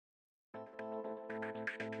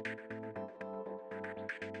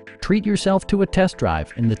treat yourself to a test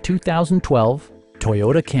drive in the 2012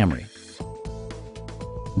 Toyota Camry.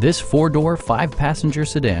 This four-door, five-passenger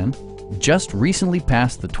sedan just recently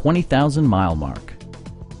passed the 20,000-mile mark.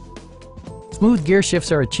 Smooth gear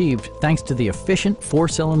shifts are achieved thanks to the efficient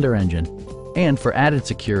four-cylinder engine. And for added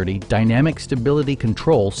security, dynamic stability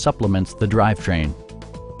control supplements the drivetrain.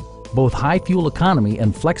 Both high fuel economy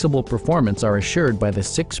and flexible performance are assured by the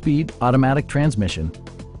 6-speed automatic transmission.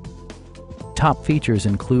 Top features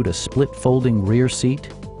include a split folding rear seat,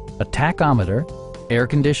 a tachometer, air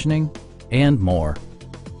conditioning, and more.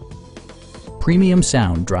 Premium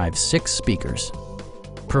sound drives 6 speakers,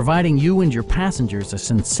 providing you and your passengers a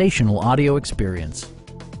sensational audio experience.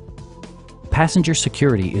 Passenger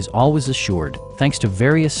security is always assured thanks to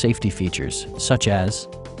various safety features such as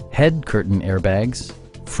head curtain airbags,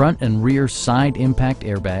 front and rear side impact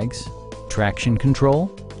airbags, traction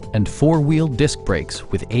control, and 4-wheel disc brakes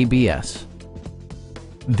with ABS.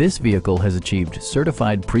 This vehicle has achieved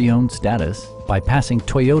certified pre-owned status by passing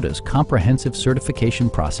Toyota's comprehensive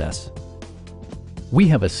certification process. We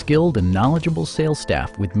have a skilled and knowledgeable sales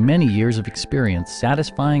staff with many years of experience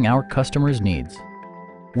satisfying our customers' needs.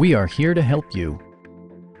 We are here to help you.